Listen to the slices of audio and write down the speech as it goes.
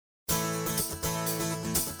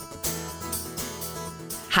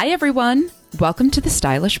Hi, everyone. Welcome to The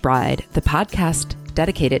Stylish Bride, the podcast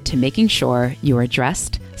dedicated to making sure you are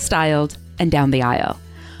dressed, styled, and down the aisle.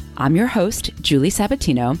 I'm your host, Julie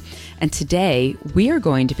Sabatino, and today we are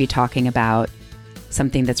going to be talking about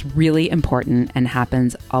something that's really important and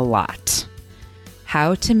happens a lot.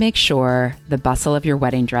 How to make sure the bustle of your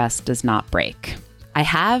wedding dress does not break. I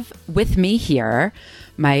have with me here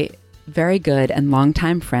my very good and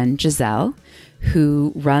longtime friend, Giselle,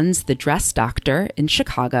 who runs the Dress Doctor in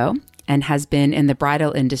Chicago and has been in the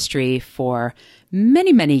bridal industry for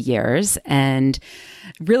many, many years and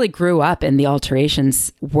really grew up in the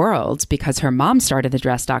alterations world because her mom started the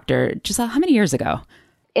Dress Doctor. Giselle, how many years ago?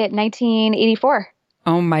 In 1984.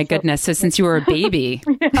 Oh my goodness. So since you were a baby.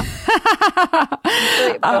 Before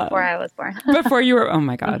I was born. Before you were, oh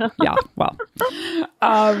my God. Yeah, well.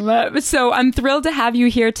 So I'm thrilled to have you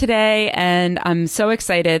here today, and I'm so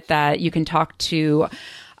excited that you can talk to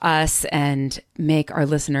us and make our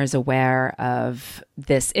listeners aware of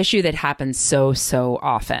this issue that happens so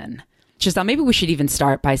often. Giselle, maybe we should even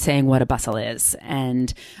start by saying what a bustle is,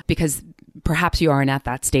 and because perhaps you aren't at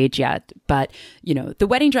that stage yet, but you know, the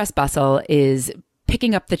wedding dress bustle is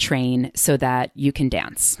picking up the train so that you can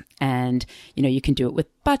dance. And, you know, you can do it with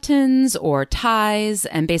buttons or ties.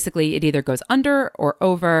 And basically it either goes under or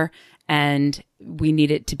over. And we need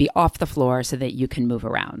it to be off the floor so that you can move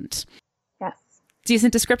around. Yes.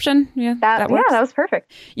 Decent description? Yeah, that works? Yeah, that was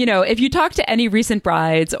perfect. You know, if you talk to any recent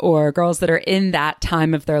brides or girls that are in that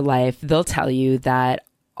time of their life, they'll tell you that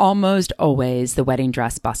almost always the wedding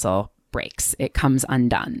dress bustle breaks. It comes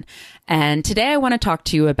undone. And today I want to talk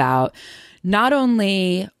to you about not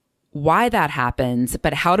only why that happens,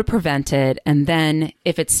 but how to prevent it. And then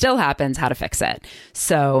if it still happens, how to fix it.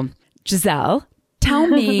 So Giselle, tell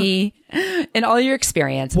me, in all your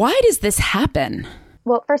experience, why does this happen?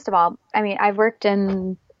 Well, first of all, I mean, I've worked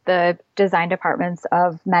in the design departments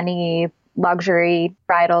of many luxury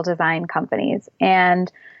bridal design companies,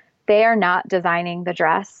 and they are not designing the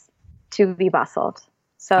dress to be bustled.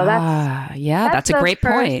 So that's a great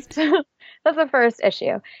point. That's the first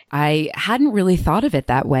issue. I hadn't really thought of it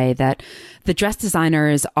that way, that the dress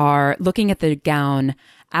designers are looking at the gown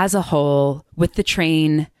as a whole with the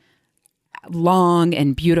train long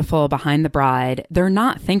and beautiful behind the bride. They're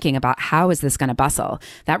not thinking about how is this going to bustle.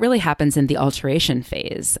 That really happens in the alteration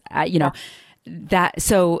phase.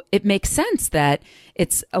 So it makes sense that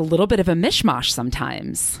it's a little bit of a mishmash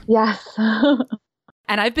sometimes. Yes.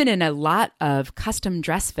 And I've been in a lot of custom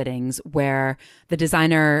dress fittings where the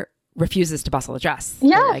designer refuses to bustle a dress.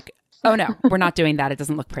 Yeah. Like, oh no, we're not doing that. It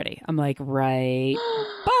doesn't look pretty. I'm like, right.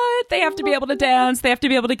 But they have to be able to dance. They have to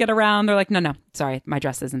be able to get around. They're like, no, sorry, my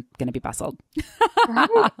dress isn't going to be bustled.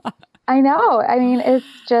 Right. I know. I mean, it's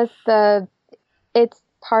just it's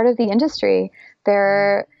part of the industry.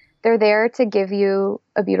 They're there to give you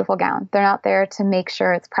a beautiful gown. They're not there to make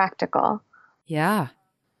sure it's practical. Yeah.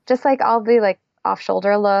 Just like all the like off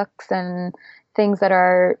shoulder looks and things that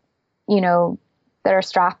are, you know, that are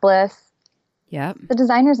strapless. Yep. The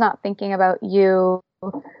designer's not thinking about you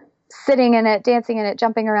sitting in it, dancing in it,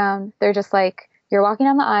 jumping around. They're just like, you're walking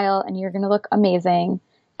down the aisle and you're going to look amazing.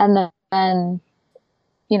 And then,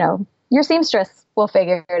 you know, your seamstress will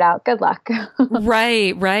figure it out. Good luck.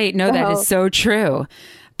 Right. No, that is so true.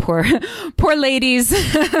 Poor ladies.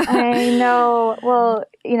 I know. Well,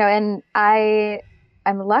 you know, and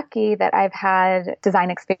I'm lucky that I've had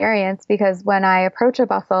design experience because when I approach a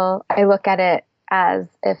bustle, I look at it as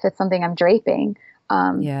if it's something I'm draping,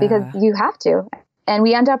 because you have to. And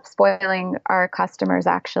we end up spoiling our customers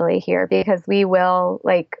actually here because we will,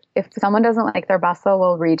 like, if someone doesn't like their bustle,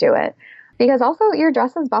 we'll redo it. Because also your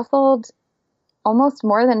dress is bustled almost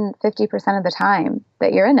more than 50% of the time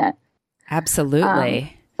that you're in it.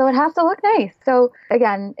 Absolutely. So it has to look nice. So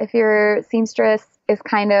again, if your seamstress is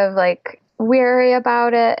kind of like wary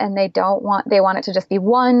about it and they want it to just be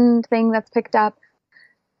one thing that's picked up,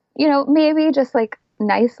 you know, maybe just like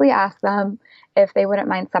nicely ask them if they wouldn't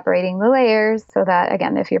mind separating the layers so that,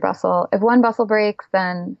 again, if one bustle breaks,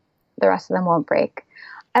 then the rest of them won't break.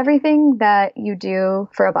 Everything that you do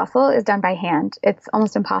for a bustle is done by hand. It's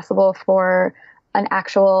almost impossible for an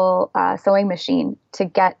actual sewing machine to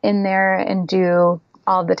get in there and do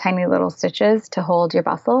all the tiny little stitches to hold your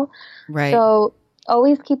bustle. Right. So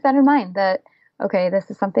always keep that in mind that, okay,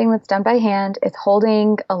 this is something that's done by hand. It's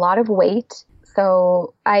holding a lot of weight.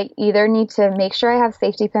 So I either need to make sure I have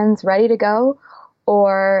safety pins ready to go,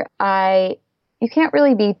 or you can't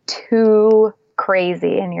really be too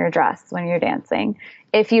crazy in your dress when you're dancing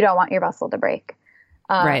if you don't want your bustle to break.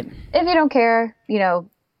 Right. If you don't care, you know,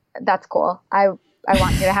 that's cool. I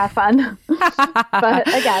want you to have fun. But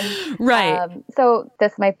again, right. So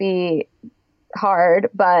this might be hard,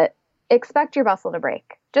 but expect your bustle to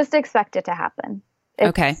break. Just expect it to happen.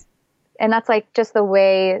 Okay. And that's like just the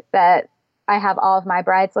way that I have all of my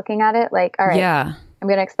brides looking at it. Like, all right, Yeah. I'm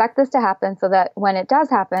going to expect this to happen so that when it does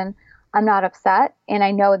happen, I'm not upset and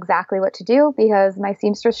I know exactly what to do because my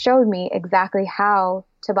seamstress showed me exactly how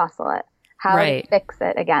to bustle it, how to fix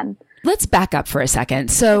it again. Let's back up for a second.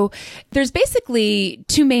 So there's basically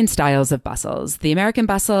two main styles of bustles, the American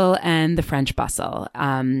bustle and the French bustle.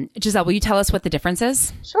 Giselle, will you tell us what the difference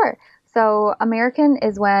is? Sure. So American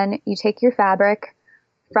is when you take your fabric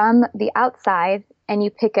from the outside and you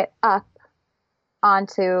pick it up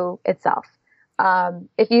onto itself.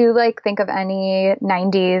 If you like think of any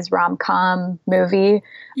 90s rom-com movie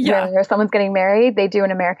where someone's getting married, they do an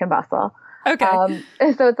American bustle. Okay.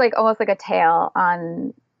 So it's like almost like a tail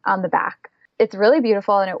on the back. It's really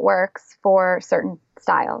beautiful and it works for certain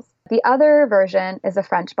styles. The other version is a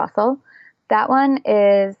French bustle. That one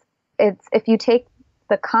is, it's if you take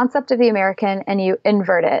the concept of the American and you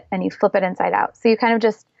invert it and you flip it inside out. So you kind of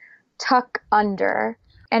just tuck under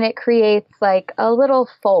and it creates like a little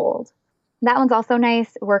fold. That one's also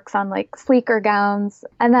nice. It works on like sleeker gowns.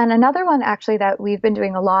 And then another one actually that we've been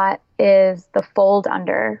doing a lot is the fold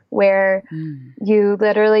under, where you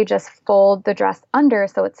literally just fold the dress under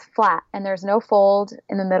so it's flat and there's no fold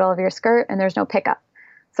in the middle of your skirt and there's no pickup.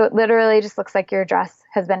 So it literally just looks like your dress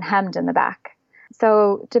has been hemmed in the back.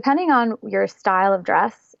 So depending on your style of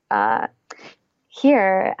dress,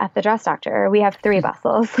 here at the Dress Doctor, we have 3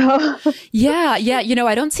 bustles. So. Yeah. You know,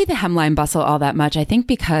 I don't see the hemline bustle all that much. I think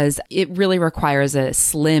because it really requires a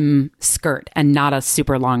slim skirt and not a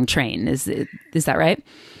super long train. Is that right?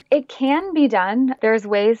 It can be done. There's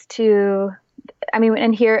ways to, I mean,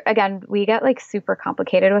 and here again, we get like super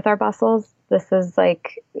complicated with our bustles. This is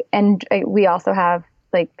like, and we also have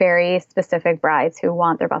like very specific brides who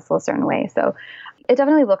want their bustle a certain way. So it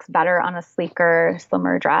definitely looks better on a sleeker,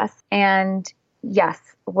 slimmer dress. And yes,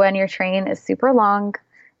 when your train is super long,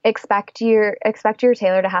 expect your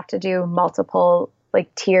tailor to have to do multiple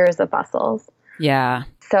like tiers of bustles. Yeah.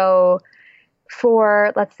 So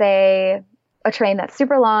for, let's say, a train that's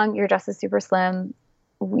super long, your dress is super slim,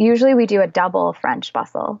 usually we do a double French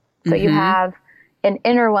bustle. So you have an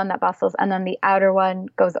inner one that bustles and then the outer one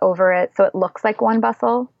goes over it. So it looks like one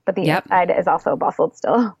bustle, but the inside is also bustled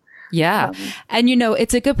still. Yeah. And, you know,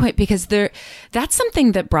 it's a good point because that's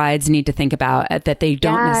something that brides need to think about that they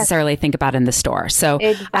don't necessarily think about in the store. So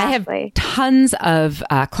I have tons of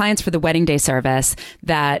clients for the wedding day service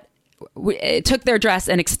that took their dress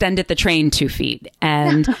and extended the train 2 feet.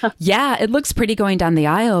 And it looks pretty going down the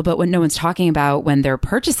aisle. But what no one's talking about when they're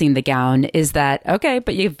purchasing the gown is that, okay,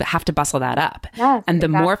 but you have to bustle that up. Yes, and the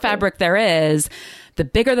more fabric there is, the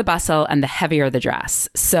bigger the bustle and the heavier the dress.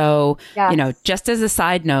 So, you know, just as a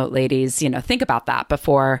side note, ladies, you know, think about that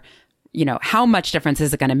before, you know, how much difference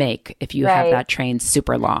is it going to make if you have that train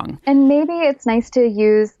super long? And maybe it's nice to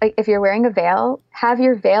use, like if you're wearing a veil, have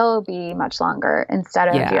your veil be much longer instead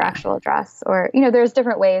of your actual dress. Or, you know, there's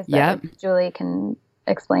different ways that Julie can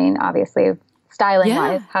explain, obviously, styling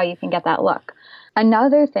wise, how you can get that look.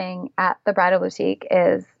 Another thing at the bridal boutique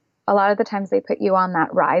is a lot of the times they put you on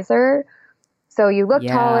that riser. So you look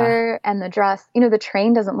taller and the dress, you know, the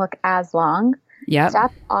train doesn't look as long. Yeah.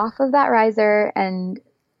 Step off of that riser and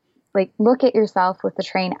like look at yourself with the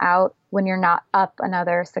train out when you're not up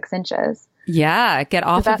another 6 inches. Yeah. Get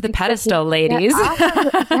off of the pedestal, ladies.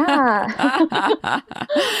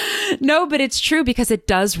 No, but it's true because it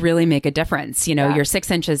does really make a difference. You know, you're 6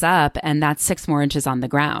 inches up and that's 6 more inches on the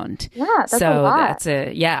ground. Yeah. That's a lot.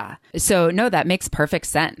 So no, that makes perfect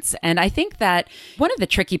sense. And I think that one of the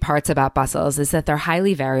tricky parts about bustles is that they're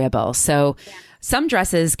highly variable. So some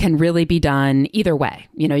dresses can really be done either way.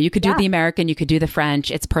 You know, you could do the American, you could do the French.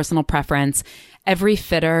 It's personal preference. Every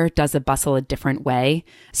fitter does a bustle a different way.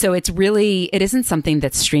 So it isn't something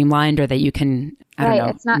that's streamlined or that you can, I don't know.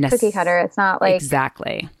 It's not cookie cutter. It's not like.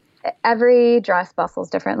 Exactly. Every dress bustles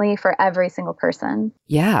differently for every single person.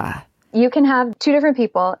 Yeah. You can have 2 different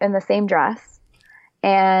people in the same dress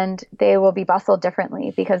and they will be bustled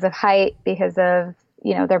differently because of height, because of,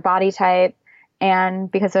 you know, their body type, and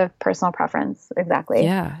because of personal preference. Exactly.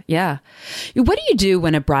 Yeah. What do you do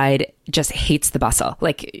when a bride just hates the bustle?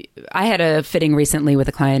 Like I had a fitting recently with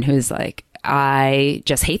a client who's like, I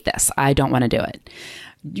just hate this. I don't want to do it.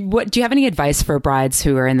 Do you have any advice for brides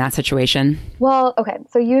who are in that situation? Well, okay.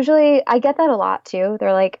 So usually I get that a lot too.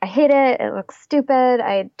 They're like, I hate it. It looks stupid.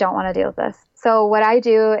 I don't want to deal with this. So what I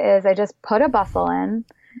do is I just put a bustle in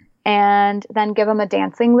and then give them a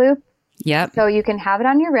dancing loop. Yep. So you can have it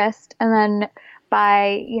on your wrist and then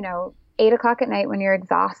by, 8 o'clock at night when you're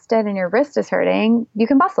exhausted and your wrist is hurting, you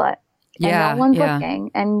can bustle it. and no one's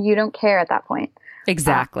looking and you don't care at that point.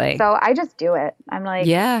 Exactly. So I just do it. I'm like,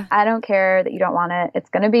 yeah, I don't care that you don't want it.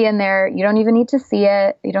 It's going to be in there. You don't even need to see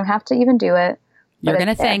it. You don't have to even do it. You're going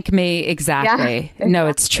to thank me. Exactly. Yeah. No,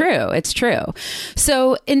 it's true. It's true.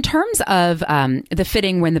 So in terms of the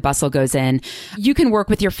fitting when the bustle goes in, you can work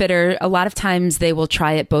with your fitter. A lot of times they will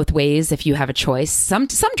try it both ways if you have a choice. Some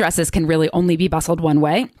dresses can really only be bustled one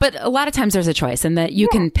way, but a lot of times there's a choice and that you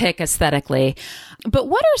can pick aesthetically. But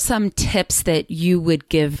what are some tips that you would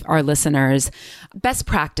give our listeners, best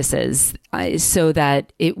practices, so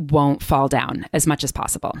that it won't fall down as much as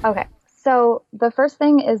possible? Okay. So the first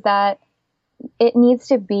thing is that it needs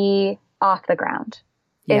to be off the ground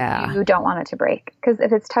if you don't want it to break. Because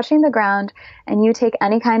if it's touching the ground and you take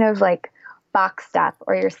any kind of like box step,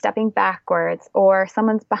 or you're stepping backwards, or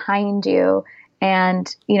someone's behind you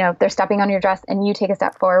and, you know, they're stepping on your dress and you take a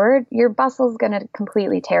step forward, your bustle's going to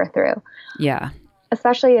completely tear through. Yeah.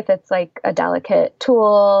 Especially if it's like a delicate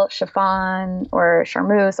tulle, chiffon, or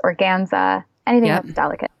charmeuse, organza, anything that's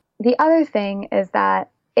delicate. The other thing is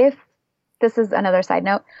that this is another side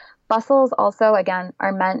note, bustles also, again,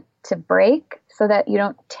 are meant to break so that you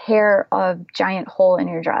don't tear a giant hole in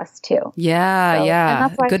your dress too. Yeah, so, yeah. And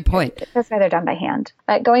that's why good point. That's why they're done by hand.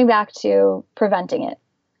 But going back to preventing it,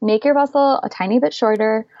 make your bustle a tiny bit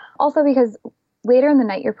shorter. Also because later in the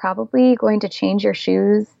night, you're probably going to change your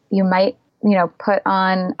shoes. You might, put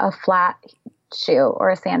on a flat shoe or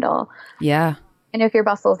a sandal. Yeah. And if your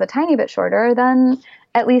bustle is a tiny bit shorter, then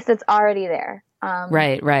at least it's already there.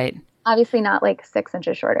 Right. Obviously not like 6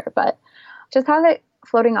 inches shorter, but just have it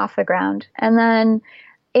floating off the ground. And then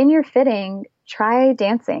in your fitting, try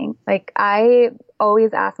dancing. Like I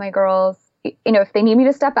always ask my girls, if they need me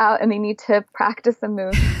to step out and they need to practice a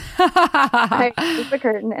move, I close the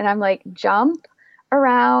curtain and I'm like, jump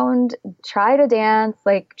around, try to dance,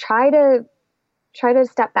 like try to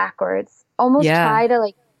step backwards, almost try to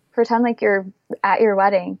like pretend like you're at your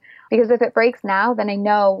wedding. Because if it breaks now, then I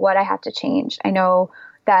know what I have to change. I know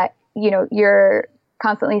that you're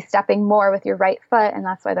constantly stepping more with your right foot and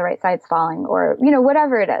that's why the right side's falling, or,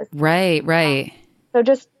 whatever it is. Right. So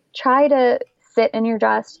just try to sit in your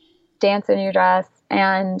dress, dance in your dress.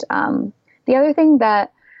 And the other thing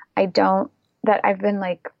that I've been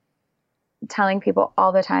like telling people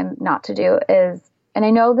all the time not to do is, and I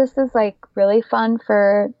know this is like really fun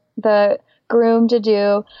for the groom to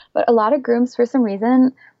do, but a lot of grooms, for some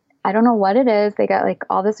reason, I don't know what it is, they get like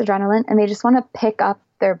all this adrenaline and they just want to pick up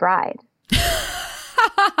their bride. Don't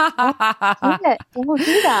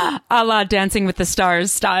do that. A la Dancing with the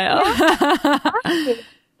Stars style. Yeah,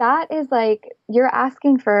 that is like, you're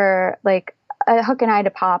asking for like a hook and eye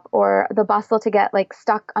to pop, or the bustle to get like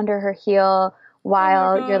stuck under her heel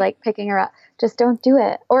while you're like picking her up. Just don't do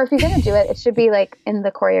it. Or if you're going to do it, it should be like in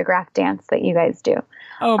the choreographed dance that you guys do.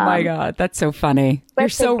 Oh my God. That's so funny. You're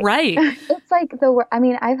so right. It's like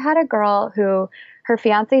I've had a girl who her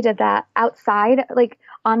fiance did that outside, like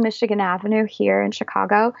on Michigan Avenue here in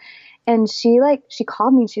Chicago. And she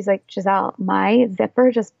called me and she's like, Giselle, my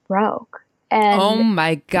zipper just broke. And oh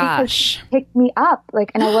my gosh. He picked me up,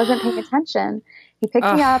 like, and I wasn't paying attention. He picked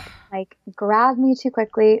me up, like grabbed me too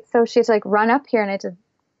quickly. So she had to like run up here and I had to,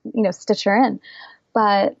 stitch her in.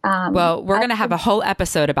 But, well, we're going to have a whole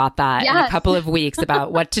episode about that in a couple of weeks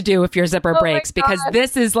about what to do if your zipper breaks, because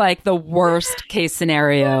this is like the worst case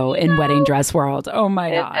scenario in wedding dress world. Oh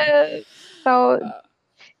my God. So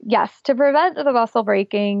yes, to prevent the bustle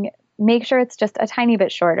breaking, make sure it's just a tiny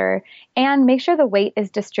bit shorter and make sure the weight is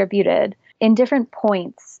distributed in different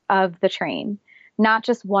points of the train, not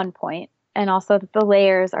just one point. And also that the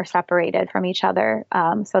layers are separated from each other,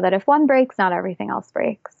 so that if one breaks, not everything else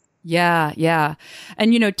breaks. Yeah.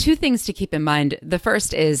 And, two things to keep in mind. The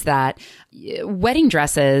first is that wedding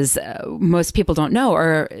dresses, most people don't know,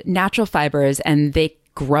 are natural fibers and they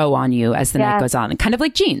grow on you as the night goes on. And kind of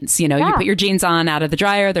like jeans, you put your jeans on out of the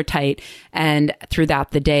dryer, they're tight, and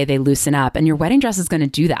throughout the day they loosen up. And your wedding dress is going to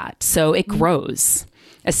do that. So it grows,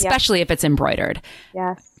 especially if it's embroidered.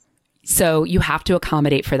 Yes. So you have to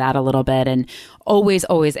accommodate for that a little bit and always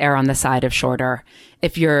err on the side of shorter.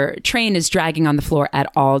 If your train is dragging on the floor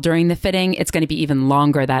at all during the fitting, it's going to be even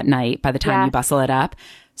longer that night by the time you bustle it up.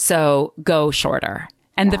 So go shorter.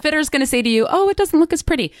 And the fitter's going to say to you, oh, it doesn't look as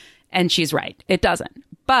pretty. And she's right. It doesn't.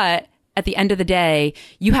 But at the end of the day,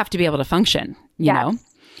 you have to be able to function, you know?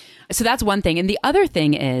 So that's one thing. And the other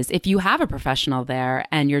thing is, if you have a professional there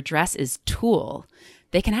and your dress is tulle,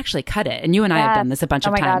 they can actually cut it. And you and I have done this a bunch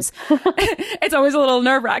of times. It's always a little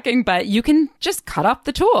nerve-wracking, but you can just cut up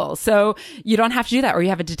the tulle. So you don't have to do that. Or you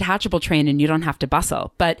have a detachable train and you don't have to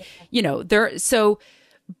bustle. But, so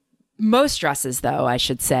most dresses, though, I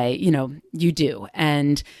should say, you do.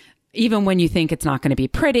 And even when you think it's not going to be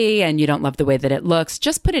pretty and you don't love the way that it looks,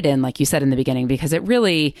 just put it in, like you said in the beginning, because it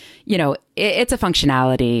really, it's a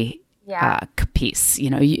functionality piece.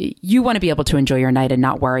 You want to be able to enjoy your night and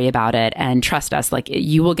not worry about it. And trust us, like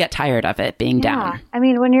you will get tired of it being down. I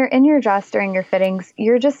mean, when you're in your dress during your fittings,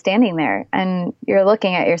 you're just standing there and you're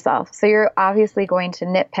looking at yourself. So you're obviously going to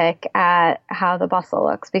nitpick at how the bustle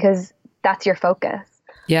looks because that's your focus.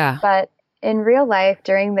 Yeah. But in real life,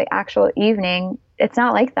 during the actual evening, it's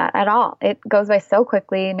not like that at all. It goes by so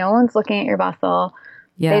quickly. No one's looking at your bustle.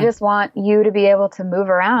 Yeah. They just want you to be able to move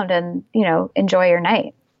around and, enjoy your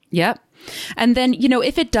night. Yep. And then,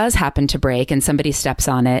 if it does happen to break and somebody steps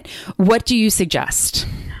on it, what do you suggest?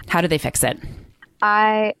 How do they fix it?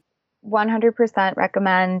 I 100%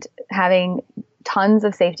 recommend having tons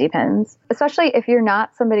of safety pins, especially if you're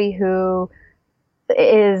not somebody who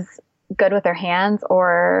is good with their hands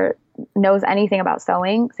or knows anything about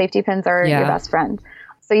sewing. Safety pins are your best friend.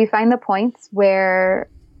 So you find the points where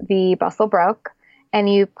the bustle broke and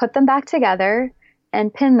you put them back together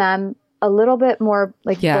and pin them a little bit more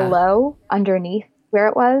below underneath where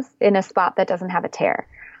it was in a spot that doesn't have a tear.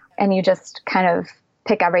 And you just kind of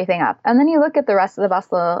pick everything up. And then you look at the rest of the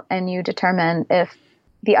bustle and you determine if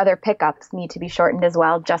the other pickups need to be shortened as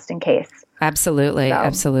well, just in case. Absolutely.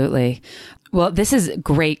 Absolutely. Well, this is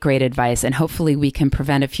great advice. And hopefully we can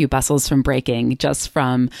prevent a few bustles from breaking just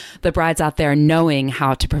from the brides out there knowing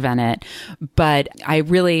how to prevent it. But I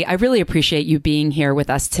really appreciate you being here with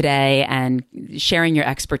us today and sharing your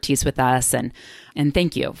expertise with us. And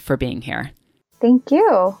thank you for being here. Thank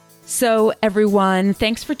you. So everyone,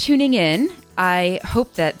 thanks for tuning in. I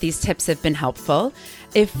hope that these tips have been helpful.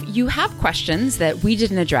 If you have questions that we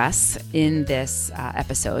didn't address in this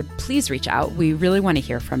episode, please reach out. We really want to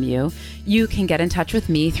hear from you. You can get in touch with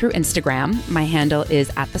me through Instagram. My handle is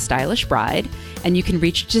 @thestylishbride, and you can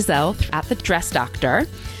reach Giselle at The Dress Doctor.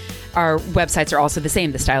 Our websites are also the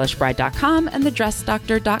same, thestylishbride.com and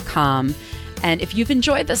thedressdoctor.com. And if you've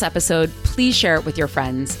enjoyed this episode, please share it with your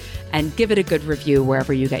friends and give it a good review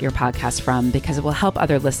wherever you get your podcast from, because it will help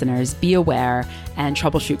other listeners be aware and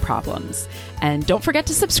troubleshoot problems. And don't forget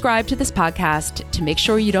to subscribe to this podcast to make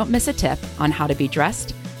sure you don't miss a tip on how to be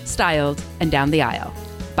dressed, styled, and down the aisle.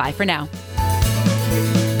 Bye for now.